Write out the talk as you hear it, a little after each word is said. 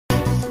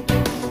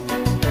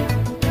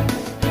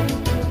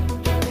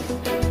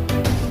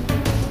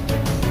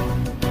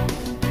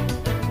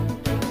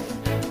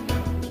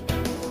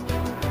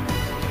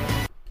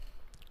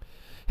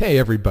Hey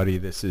everybody,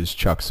 this is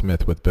Chuck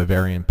Smith with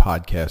Bavarian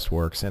Podcast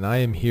Works, and I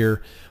am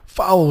here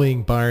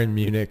following Bayern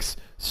Munich's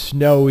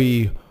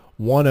snowy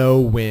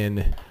 1-0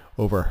 win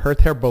over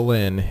Hertha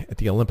Berlin at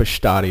the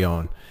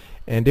Olympiastadion.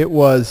 And it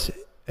was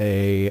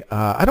I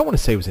don't want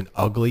to say it was an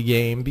ugly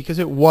game, because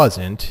it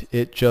wasn't.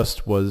 It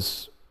just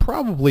was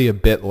probably a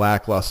bit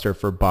lackluster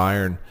for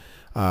Bayern,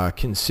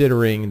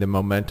 considering the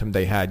momentum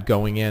they had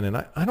going in.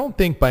 And I don't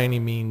think by any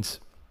means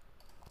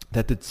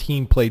that the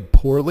team played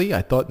poorly.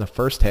 I thought in the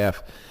first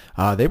half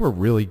they were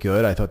really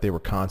good. I thought they were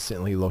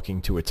constantly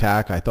looking to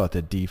attack. I thought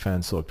the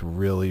defense looked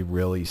really,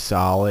 really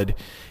solid,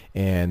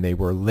 and they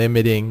were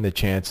limiting the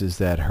chances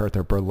that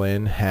Hertha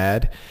Berlin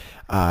had.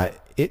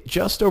 It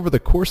just over the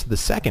course of the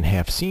second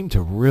half seemed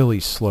to really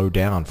slow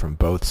down from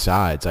both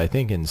sides. I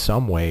think in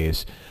some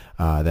ways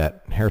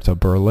that Hertha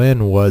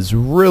Berlin was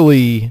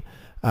really,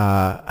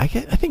 I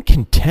think,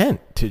 content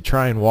to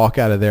try and walk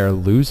out of there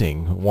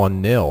losing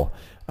 1-0.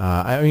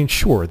 I mean,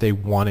 sure, they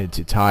wanted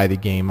to tie the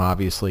game,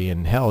 obviously,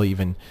 and hell,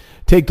 even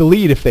take the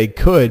lead if they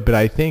could, but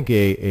I think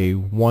a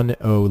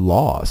 1-0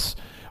 loss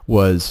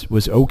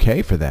was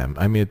okay for them.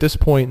 I mean, at this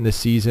point in the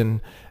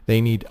season, they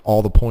need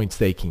all the points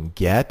they can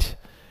get,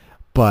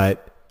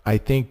 but I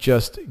think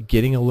just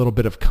getting a little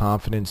bit of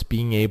confidence,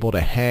 being able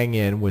to hang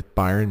in with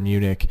Bayern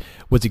Munich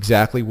was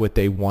exactly what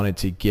they wanted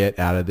to get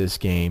out of this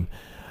game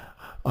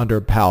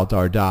under Pal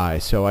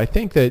Dardai. So I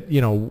think that,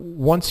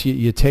 once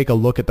you take a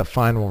look at the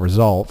final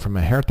result from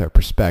a Hertha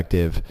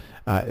perspective,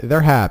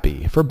 they're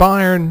happy. For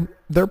Bayern,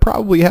 they're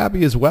probably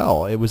happy as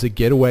well. It was a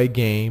getaway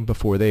game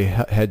before they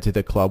head to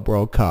the Club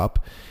World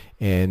Cup,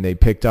 and they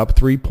picked up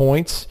 3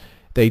 points.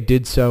 They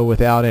did so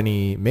without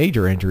any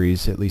major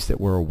injuries, at least that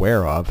we're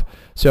aware of.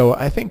 So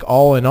I think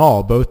all in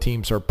all, both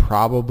teams are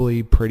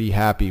probably pretty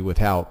happy with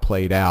how it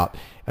played out.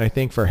 And I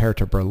think for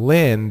Hertha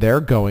Berlin, they're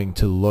going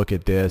to look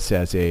at this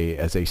as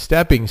a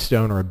stepping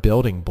stone or a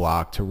building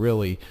block to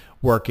really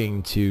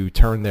working to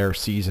turn their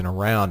season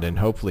around and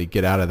hopefully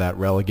get out of that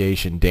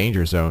relegation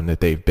danger zone that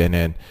they've been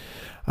in.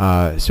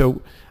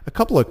 So a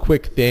couple of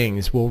quick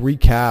things. We'll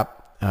recap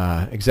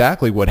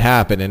exactly what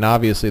happened. And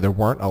obviously there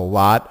weren't a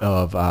lot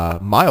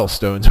of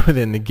milestones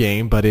within the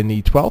game, but in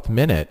the 12th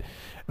minute,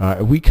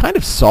 we kind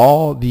of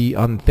saw the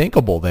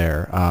unthinkable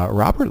there.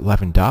 Robert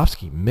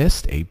Lewandowski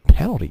missed a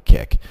penalty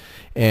kick.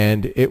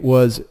 And it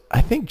was,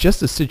 I think,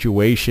 just a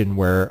situation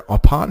where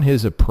upon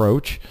his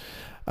approach,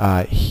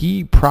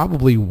 he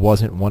probably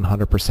wasn't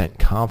 100%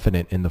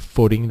 confident in the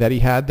footing that he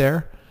had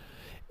there.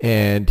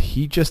 And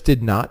he just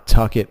did not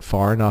tuck it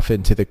far enough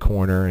into the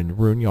corner, and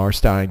Rune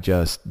Jarstein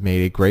just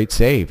made a great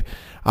save.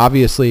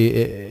 Obviously,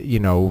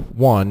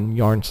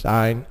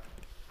 Jarstein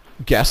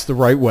guessed the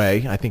right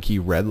way. I think he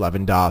read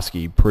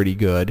Lewandowski pretty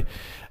good,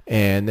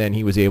 and then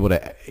he was able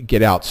to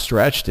get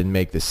outstretched and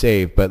make the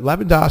save. But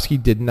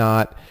Lewandowski did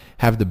not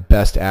have the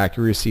best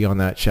accuracy on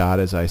that shot,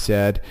 as I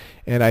said,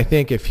 and I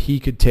think if he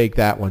could take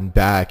that one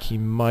back, he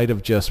might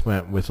have just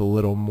went with a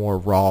little more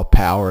raw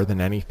power than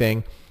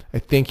anything. I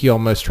think he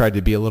almost tried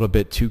to be a little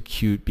bit too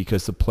cute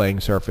because the playing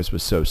surface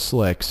was so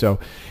slick. So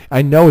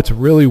I know it's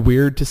really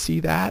weird to see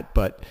that,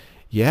 but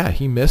yeah,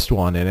 he missed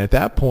one. And at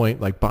that point,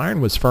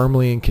 Bayern was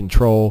firmly in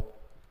control.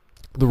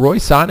 Leroy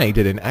Sané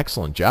did an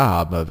excellent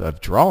job of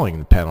drawing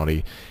the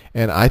penalty.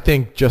 And I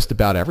think just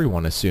about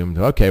everyone assumed,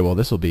 okay, well,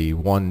 this will be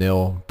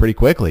 1-0 pretty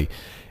quickly.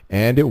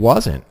 And it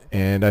wasn't.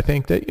 And I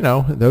think that,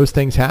 those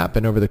things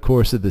happen over the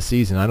course of the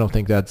season. I don't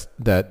think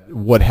that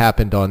what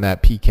happened on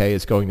that PK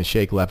is going to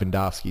shake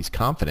Lewandowski's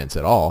confidence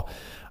at all.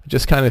 I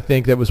just kind of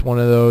think that was one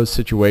of those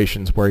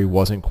situations where he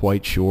wasn't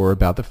quite sure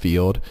about the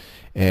field,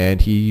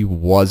 and he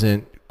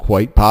wasn't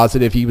quite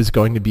positive he was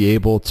going to be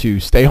able to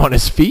stay on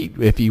his feet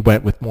if he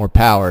went with more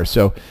power.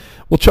 So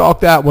we'll chalk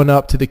that one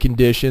up to the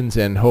conditions,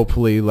 and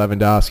hopefully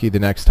Lewandowski, the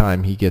next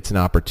time he gets an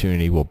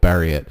opportunity, will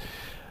bury it.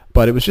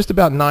 But it was just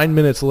about 9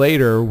 minutes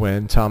later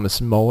when Thomas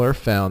Muller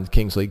found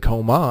Kingsley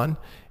Coman,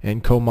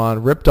 and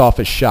Coman ripped off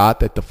a shot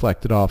that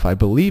deflected off, I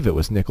believe it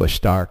was Niklas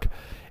Stark,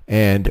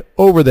 and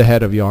over the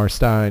head of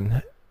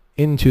Jarstein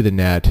into the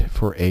net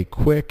for a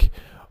quick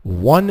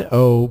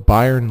 1-0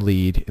 Bayern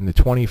lead in the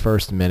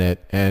 21st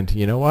minute. And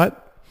you know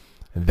what?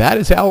 That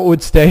is how it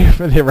would stay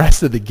for the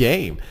rest of the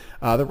game.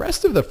 The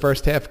rest of the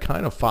first half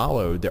kind of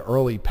followed the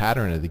early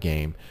pattern of the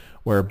game,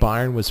 where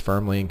Bayern was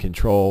firmly in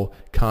control,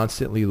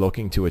 constantly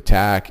looking to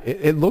attack.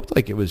 It looked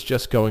like it was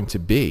just going to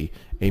be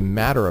a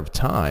matter of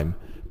time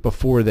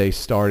before they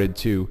started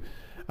to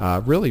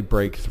really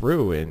break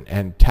through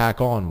and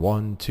tack on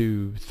 1,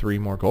 2, 3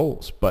 more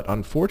goals. But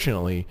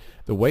unfortunately,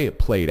 the way it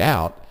played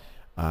out,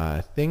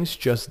 things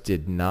just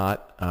did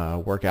not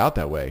work out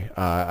that way.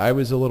 I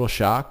was a little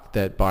shocked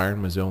that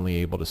Bayern was only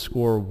able to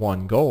score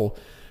 1 goal.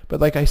 But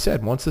like I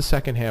said, once the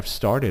second half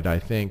started, I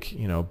think,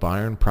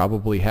 Bayern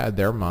probably had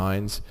their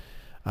minds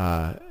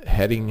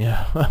heading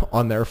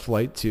on their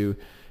flight to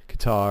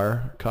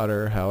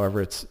Qatar,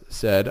 however it's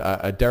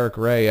said. Derek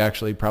Ray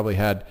actually probably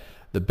had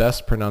the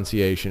best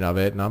pronunciation of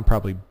it, and I'm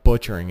probably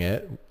butchering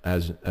it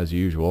as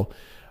usual.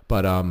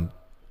 But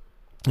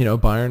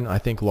Bayern, I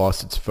think,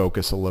 lost its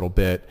focus a little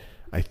bit.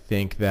 I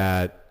think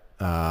that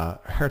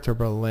Hertha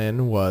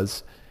Berlin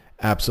was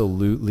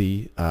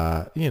absolutely,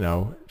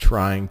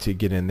 trying to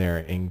get in there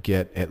and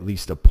get at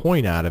least a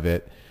point out of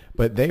it.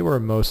 But they were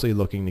mostly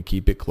looking to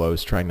keep it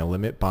close, trying to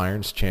limit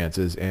Bayern's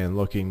chances and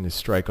looking to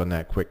strike on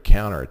that quick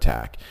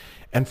counterattack.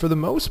 And for the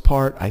most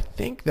part, I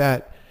think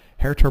that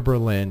Hertha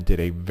Berlin did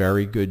a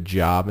very good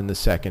job in the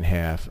second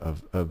half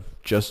of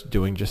just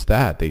doing just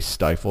that. They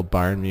stifled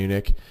Bayern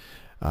Munich.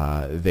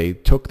 They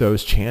took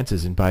those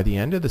chances, and by the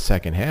end of the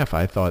second half,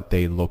 I thought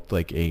they looked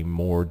like a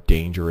more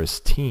dangerous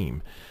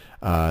team.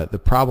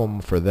 The problem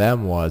for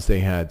them was they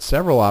had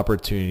several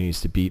opportunities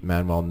to beat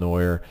Manuel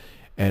Neuer,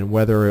 and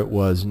whether it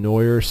was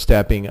Neuer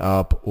stepping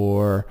up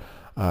or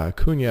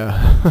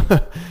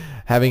Cunha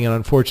having an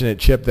unfortunate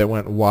chip that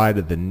went wide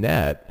of the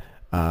net,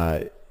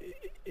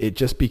 it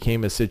just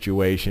became a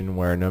situation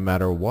where no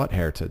matter what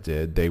Hertha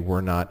did, they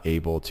were not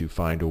able to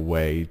find a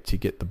way to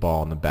get the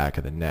ball in the back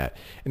of the net.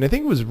 And I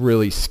think it was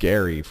really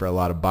scary for a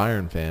lot of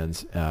Bayern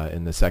fans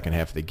in the second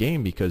half of the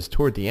game, because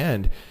toward the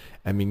end,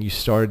 I mean, you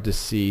started to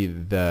see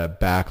the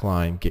back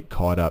line get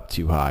caught up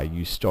too high.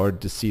 You started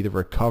to see the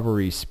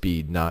recovery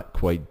speed not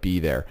quite be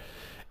there.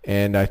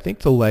 And I think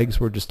the legs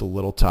were just a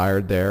little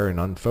tired there and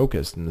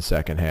unfocused in the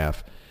second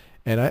half.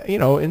 And,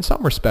 in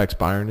some respects,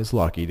 Bayern is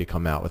lucky to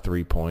come out with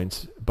 3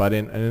 points. But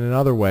in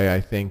another way,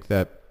 I think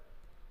that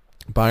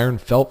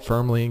Bayern felt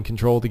firmly in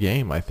control of the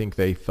game. I think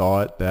they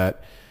thought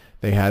that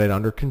they had it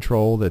under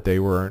control, that they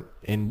weren't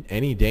in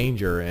any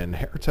danger. And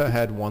Hertha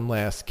had one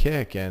last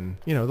kick. And,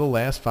 the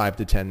last 5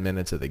 to 10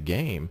 minutes of the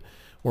game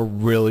were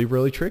really,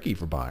 really tricky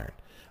for Bayern.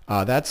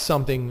 That's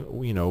something,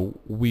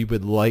 we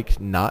would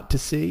like not to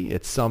see.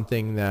 It's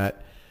something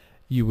that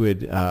you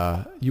would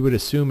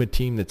assume a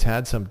team that's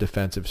had some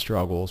defensive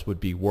struggles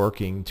would be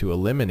working to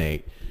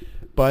eliminate.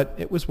 But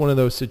it was one of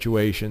those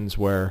situations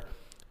where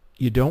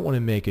you don't want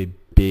to make a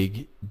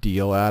big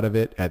deal out of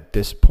it at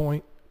this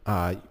point.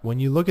 When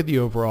you look at the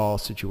overall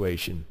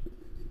situation,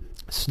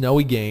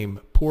 snowy game,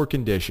 poor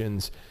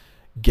conditions,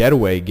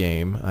 getaway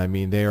game. I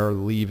mean, they are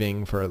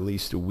leaving for at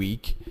least a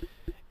week.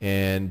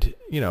 And,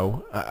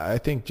 I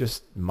think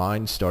just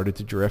minds started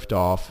to drift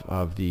off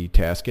of the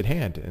task at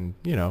hand. And,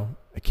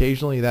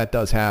 occasionally that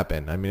does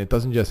happen. I mean, it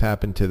doesn't just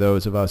happen to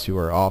those of us who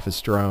are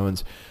office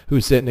drones who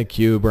sit in a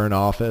cube or an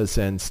office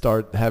and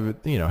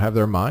have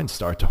their minds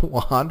start to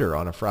wander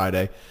on a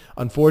Friday.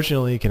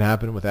 Unfortunately, it can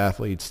happen with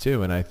athletes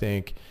too. And I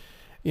think,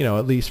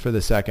 at least for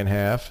the second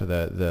half,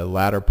 the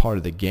latter part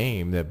of the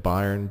game, that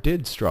Bayern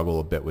did struggle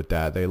a bit with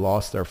that. They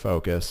lost their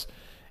focus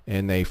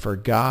and they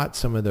forgot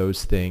some of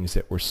those things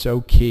that were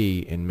so key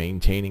in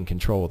maintaining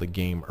control of the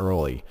game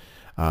early.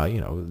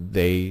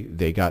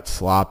 They got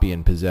sloppy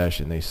in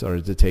possession. They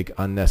started to take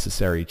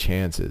unnecessary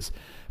chances.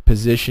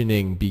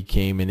 Positioning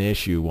became an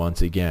issue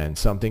once again,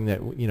 something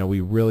that, we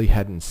really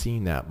hadn't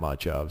seen that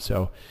much of.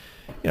 So,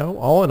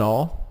 all in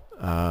all,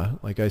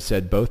 like I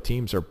said, both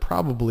teams are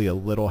probably a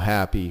little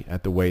happy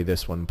at the way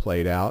this one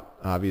played out.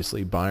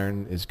 Obviously,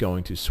 Bayern is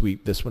going to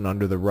sweep this one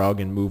under the rug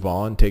and move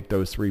on, take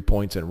those 3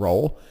 points and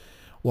roll,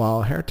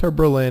 while Hertha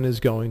Berlin is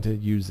going to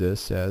use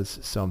this as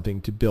something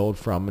to build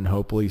from and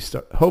hopefully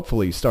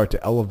start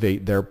to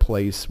elevate their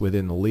place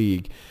within the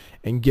league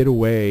and get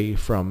away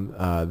from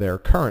their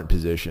current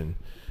position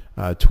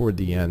toward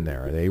the end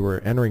there. They were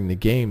entering the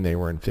game, they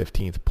were in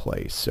 15th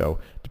place. So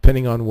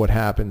depending on what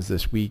happens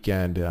this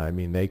weekend,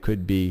 they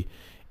could be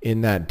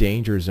in that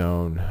danger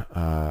zone,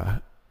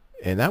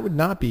 and that would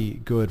not be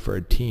good for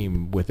a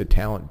team with a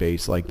talent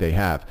base like they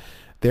have.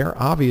 They're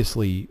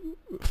obviously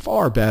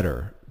far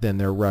better than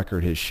their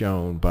record has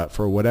shown, but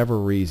for whatever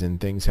reason,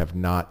 things have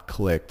not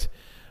clicked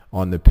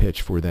on the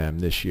pitch for them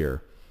this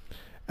year.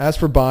 As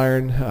for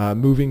Bayern,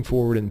 moving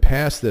forward and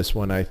past this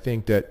one, I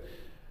think that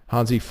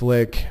Hansi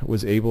Flick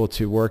was able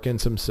to work in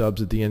some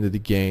subs at the end of the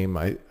game.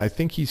 I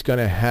think he's going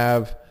to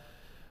have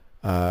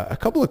a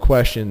couple of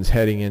questions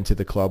heading into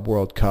the Club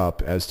World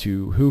Cup as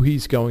to who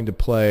he's going to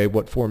play,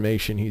 what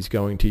formation he's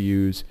going to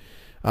use.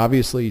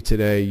 Obviously,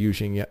 today,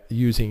 using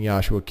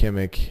Joshua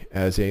Kimmich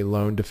as a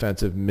lone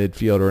defensive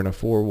midfielder in a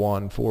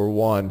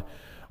 4-1-4-1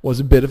 was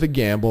a bit of a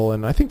gamble,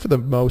 and I think for the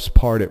most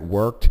part it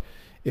worked.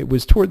 It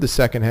was toward the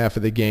second half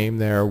of the game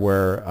there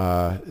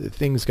where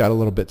things got a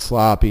little bit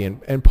sloppy,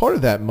 and part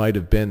of that might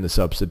have been the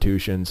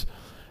substitutions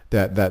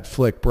that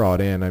Flick brought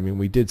in. I mean,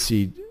 we did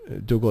see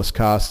Douglas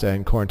Costa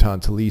and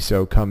Corentin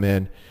Tolisso come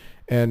in,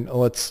 and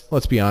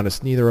let's be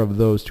honest, neither of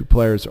those two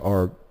players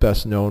are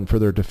best known for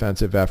their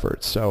defensive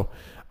efforts. So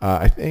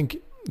I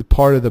think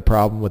part of the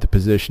problem with the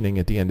positioning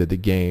at the end of the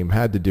game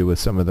had to do with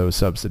some of those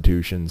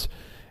substitutions.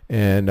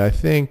 And I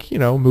think,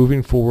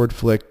 moving forward,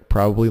 Flick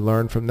probably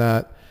learned from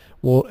that.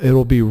 Well,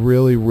 it'll be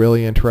really,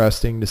 really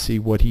interesting to see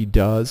what he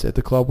does at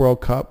the Club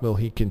World Cup. Will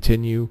he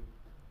continue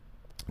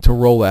to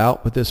roll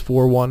out with this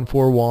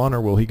 4-1-4-1,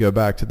 or will he go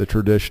back to the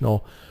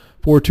traditional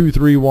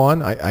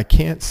 4-2-3-1? I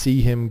can't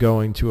see him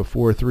going to a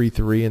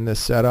 4-3-3 in this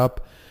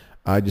setup.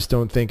 I just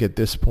don't think at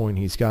this point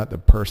he's got the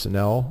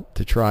personnel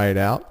to try it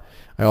out.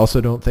 I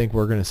also don't think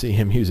we're going to see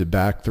him use a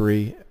back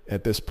three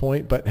at this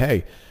point. But,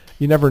 hey,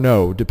 you never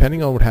know.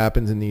 Depending on what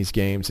happens in these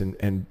games,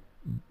 and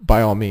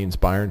by all means,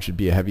 Bayern should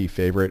be a heavy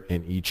favorite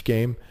in each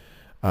game.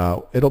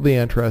 It'll be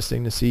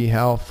interesting to see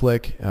how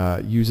Flick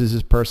uses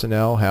his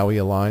personnel, how he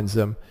aligns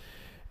them.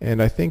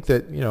 And I think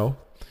that,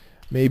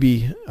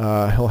 maybe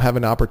he'll have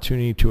an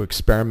opportunity to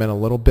experiment a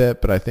little bit,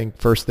 but I think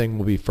first thing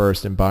will be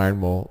first, and Bayern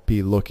will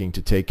be looking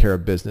to take care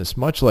of business,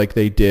 much like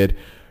they did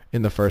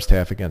in the first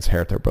half against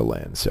Hertha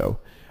Berlin. So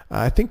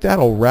I think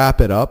that'll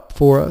wrap it up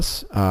for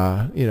us.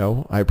 I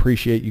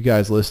appreciate you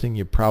guys listening.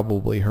 You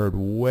probably heard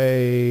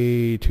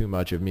way too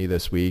much of me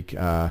this week.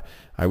 I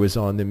was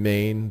on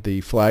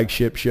the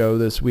flagship show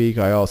this week.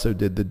 I also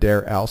did the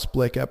Der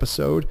Ausblick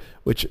episode,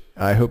 which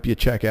I hope you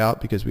check out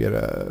because we had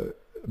a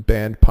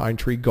band Pine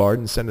Tree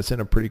Garden send us in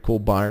a pretty cool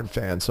Bayern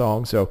fan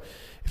song. So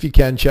if you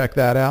can, check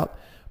that out.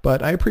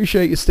 But I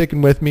appreciate you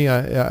sticking with me.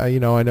 I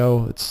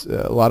know it's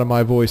a lot of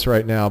my voice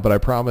right now, but I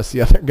promise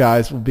the other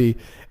guys will be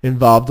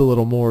involved a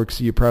little more because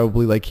you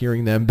probably like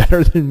hearing them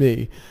better than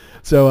me.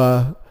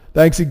 So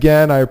thanks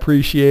again. I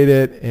appreciate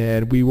it,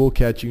 and we will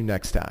catch you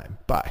next time.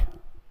 Bye.